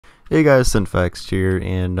Hey guys, Synfaxed here,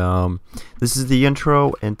 and this is the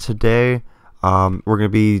intro, and today we're gonna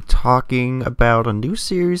be talking about a new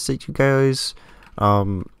series that you guys, I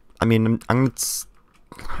mean, I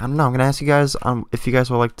don't know, I'm gonna ask you guys if you guys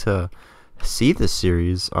would like to see this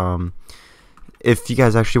series, if you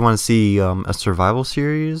guys actually want to see a survival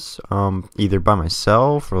series, either by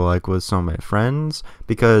myself or like with some of my friends,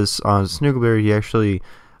 because Snoogleberry, he actually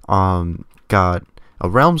got a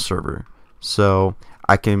realm server, so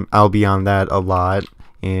I'll be on that a lot,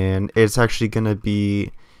 and it's actually gonna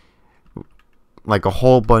be like a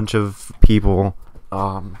whole bunch of people.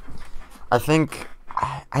 I think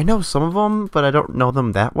I know some of them, but I don't know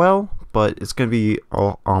them that well. But it's gonna be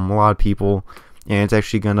a lot of people, and it's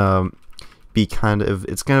actually gonna be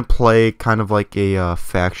it's gonna play kind of like a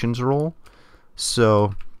factions role.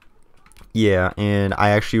 So yeah, and I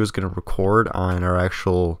actually was gonna record on our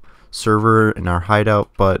actual server in our hideout,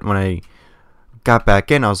 but when I got back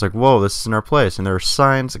in, I was like, whoa, this isn't our place, and there were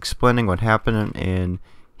signs explaining what happened, and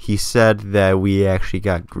he said that we actually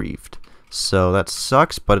got griefed. So that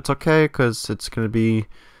sucks, but it's okay, because it's going to be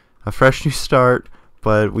a fresh new start.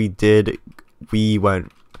 But we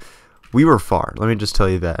were far, let me just tell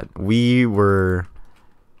you that. We were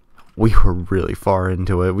really far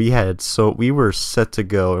into it. We were set to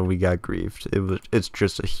go, and we got griefed. It's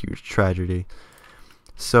just a huge tragedy.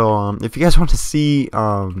 So if you guys want to see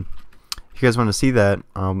that,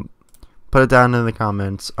 put it down in the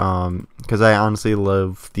comments, because I honestly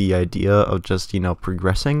love the idea of just,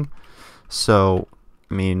 progressing. So,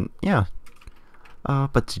 I mean, yeah.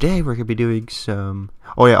 But today we're going to be doing some...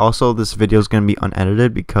 Oh yeah, also this video is going to be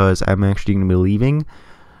unedited because I'm actually going to be leaving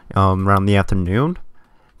around the afternoon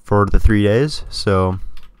for the 3 days. So,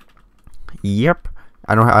 yep.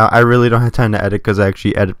 I really don't have time to edit because I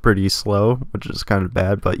actually edit pretty slow, which is kind of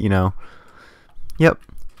bad, but yep.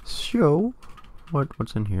 So,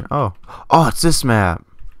 what's in here? Oh, it's this map.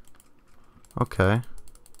 Okay.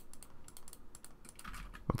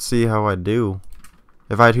 Let's see how I do.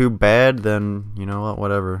 If I do bad, then you know what?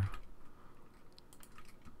 Whatever.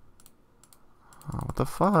 Oh, what the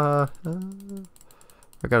fuck?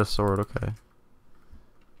 I got a sword. Okay.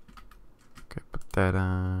 Okay, put that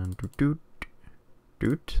on. Doot.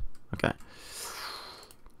 Okay.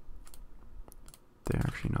 There,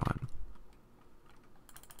 actually, not.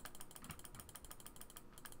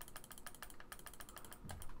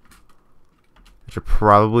 Should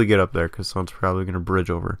probably get up there because someone's probably gonna bridge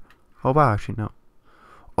over. Oh wow, actually no.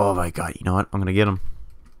 Oh my god, you know what? I'm gonna get him.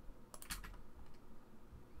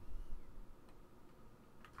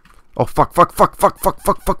 Oh fuck.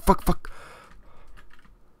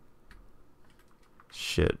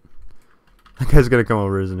 Shit. That guy's gonna come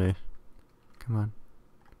over, isn't he? Come on.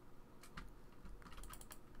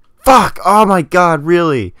 Fuck! Oh my god,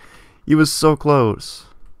 really? He was so close.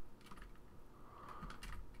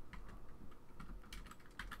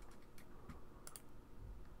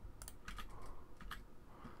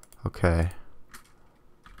 Okay.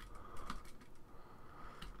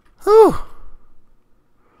 Whew.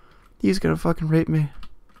 He's gonna fucking rape me.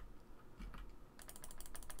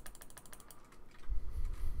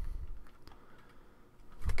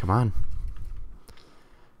 Come on.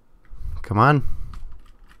 Come on.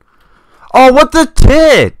 Oh, what the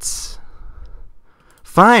tits?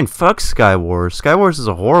 Fine, fuck Skywars. Skywars is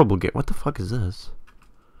a horrible game. What the fuck is this?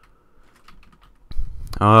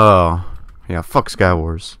 Oh. Yeah, fuck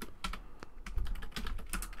Skywars.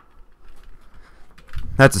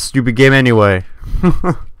 That's a stupid game anyway.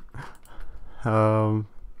 Let's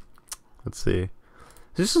see.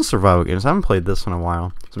 There's some survival games. I haven't played this in a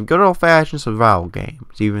while. Some good old-fashioned survival games.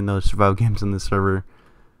 Even though survival games in this server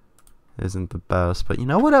isn't the best, but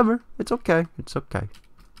whatever. It's okay. It's okay.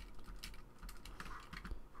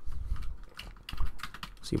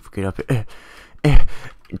 Let's see if we get up here.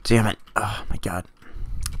 Damn it! Oh my god!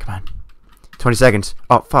 Come on. 20 seconds.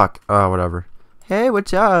 Oh fuck. Oh whatever. Hey,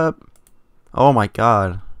 what's up? Oh my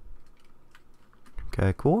god.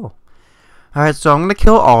 Okay, cool. Alright, so I'm gonna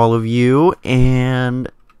kill all of you,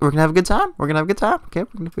 and we're gonna have a good time. Okay, we're gonna have a good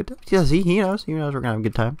time. Yeah, see, he knows we're gonna have a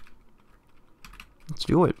good time. Let's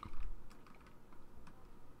do it.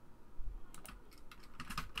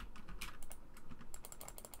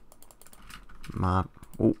 Come on.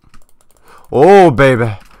 Oh,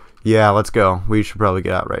 baby. Yeah, let's go. We should probably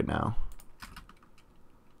get out right now.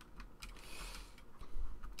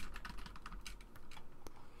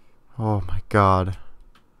 Oh my god.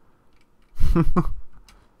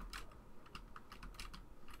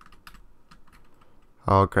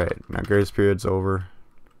 Oh great, now grace period's over.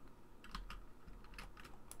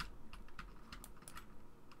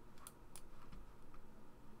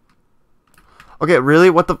 Okay, really?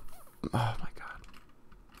 What the Oh my god.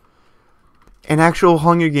 In actual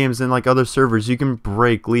Hunger Games and like other servers, you can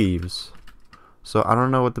break leaves. So I don't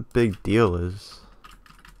know what the big deal is.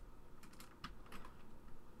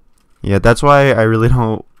 Yeah, that's why I really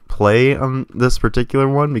don't play on this particular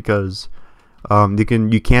one, because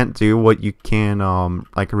you can't do what you can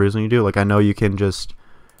like originally do. Like I know you can just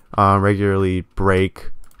regularly break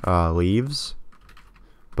leaves,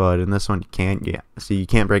 but in this one you can't. Yeah, see, you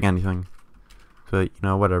can't break anything. But you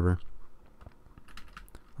know, whatever.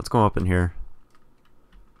 Let's go up in here.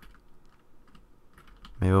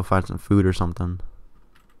 Maybe we'll find some food or something.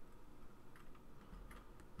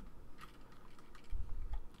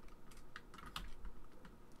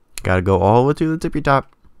 Gotta go all the way to the tippy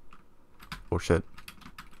top. Oh shit.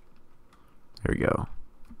 There we go.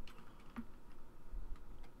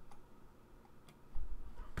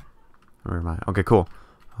 Where am I? Okay, cool.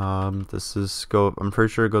 This is go. I'm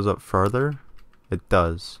pretty sure it goes up farther. It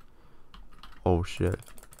does. Oh shit.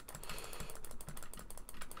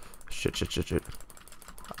 Shit.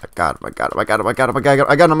 I got him. I got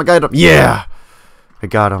him. Yeah! I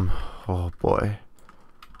got him. Oh boy.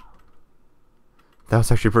 That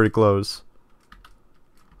was actually pretty close.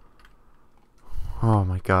 Oh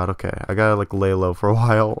my god, okay. I gotta like lay low for a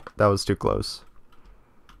while. That was too close.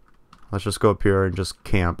 Let's just go up here and just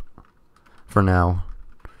camp. For now.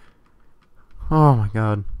 Oh my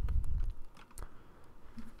god.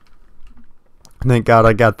 Thank god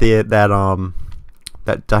I got that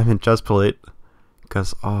diamond chest plate.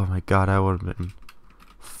 Because, oh my god, I would have been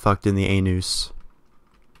fucked in the anus.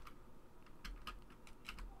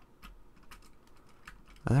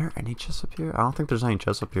 Are there any chests up here? I don't think there's any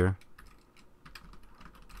chests up here.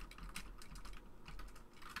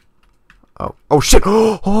 Oh shit!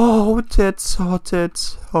 Oh tits! Oh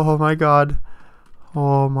tits! Oh my god!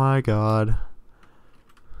 Oh my god!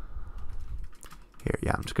 Here,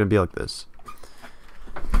 yeah, I'm just gonna be like this,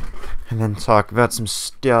 and then talk about some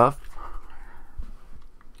stuff.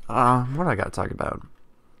 What do I gotta talk about?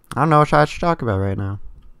 I don't know what I should talk about right now.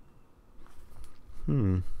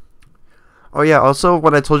 Oh yeah, also,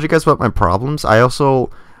 when I told you guys about my problems, I also,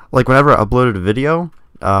 like, whenever I uploaded a video,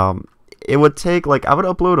 it would take, like, I would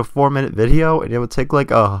upload a 4-minute video, and it would take,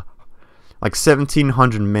 like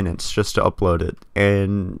 1,700 minutes just to upload it,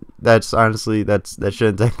 and that's, honestly, that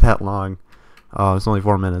shouldn't take that long. It's only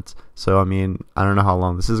 4 minutes, so, I mean, I don't know how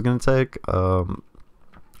long this is gonna take.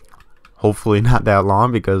 Hopefully not that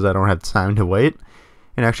long, because I don't have time to wait,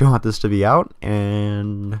 and I actually want this to be out,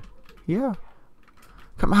 and, yeah.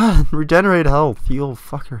 Come on, regenerate health, you little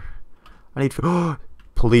fucker. I need food.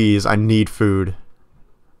 Please, I need food.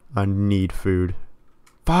 I need food.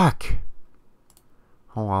 Fuck!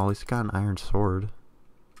 Oh well, at least I got an iron sword.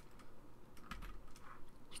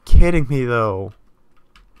 You kidding me though?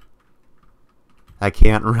 I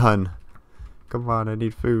can't run. Come on, I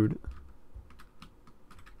need food.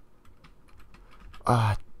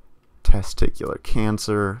 Testicular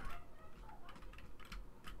cancer.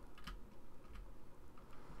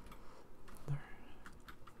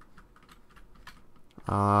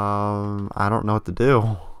 I don't know what to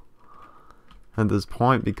do at this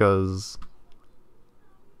point, because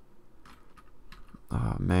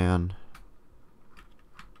oh man,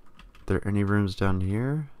 are there any rooms down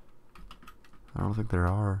here? I don't think there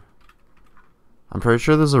are. I'm pretty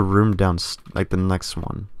sure there's a room down, like the next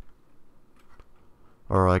one,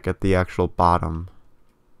 or like at the actual bottom.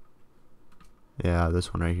 Yeah,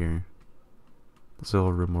 this one right here. This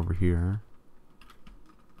little room over here.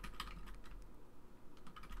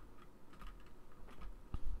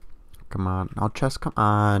 Come on, no chest, come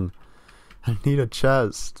on. I need a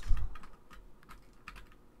chest.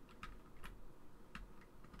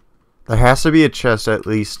 There has to be a chest at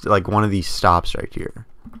least, like one of these stops right here.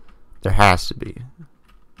 There has to be.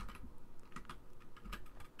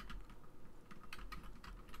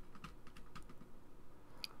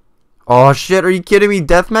 Oh shit, are you kidding me?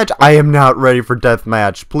 Deathmatch? I am not ready for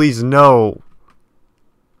deathmatch. Please, no.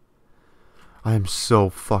 I am so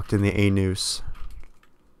fucked in the anus.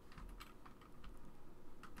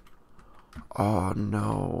 Oh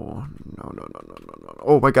no. No.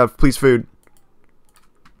 Oh my god, please, food.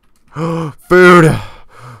 Food.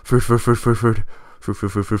 Food.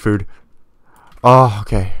 Oh,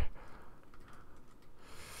 okay.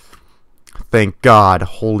 Thank God.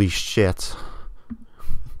 Holy shit.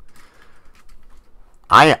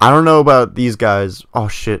 I don't know about these guys. Oh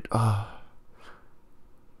shit. Oh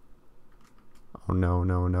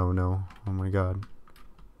no. Oh my god.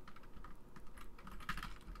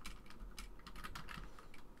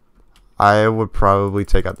 I would probably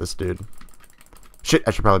take out this dude. Shit,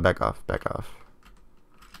 I should probably back off.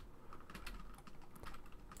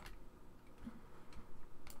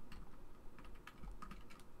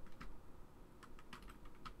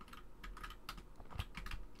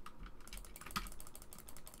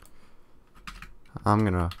 I'm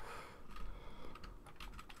gonna...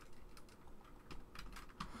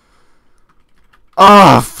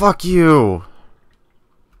 Ah, fuck you!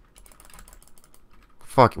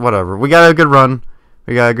 Fuck, whatever. We got a good run.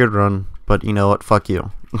 But you know what? Fuck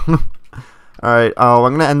you. Alright,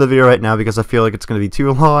 I'm gonna end the video right now because I feel like it's gonna be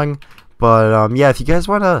too long. But, yeah, if you guys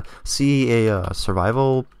wanna see a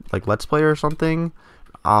survival, like, Let's Play or something,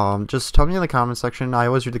 just tell me in the comment section. I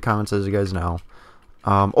always read the comments, as you guys know.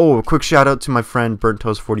 Oh, a quick shout out to my friend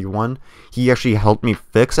BurntToast41. He actually helped me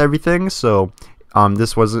fix everything, so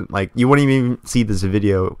this wasn't like, you wouldn't even see this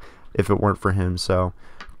video if it weren't for him. So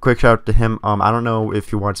quick shout out to him. I don't know if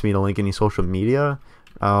he wants me to link any social media.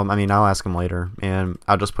 I mean, I'll ask him later, and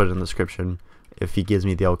I'll just put it in the description if he gives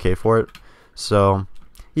me the okay for it. So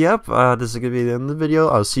yep, this is gonna be the end of the video.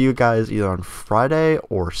 I'll see you guys either on Friday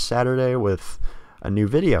or Saturday with a new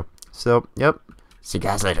video. So yep, see you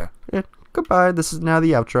guys later. Yeah, goodbye. This is now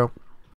the outro.